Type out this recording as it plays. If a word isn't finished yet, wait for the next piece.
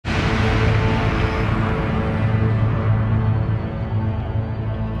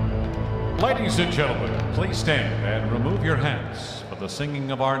Ladies and gentlemen, please stand and remove your hats for the singing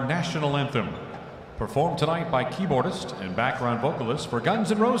of our national anthem. Performed tonight by keyboardist and background vocalist for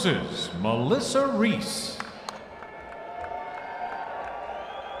Guns N' Roses, Melissa Reese.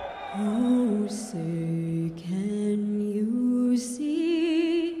 Oh, say, can you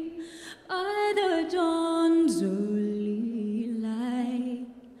see by the dawn's early light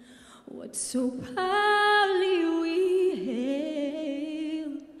what so proudly we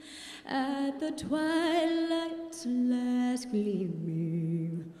hailed at the twilight's last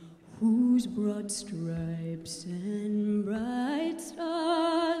gleaming, whose broad stripes and bright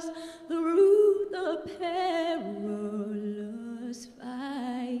stars through the perilous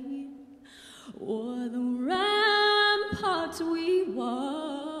fight o'er the ramparts we watched,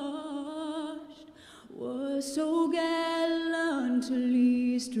 was so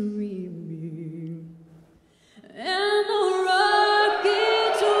gallantly streaming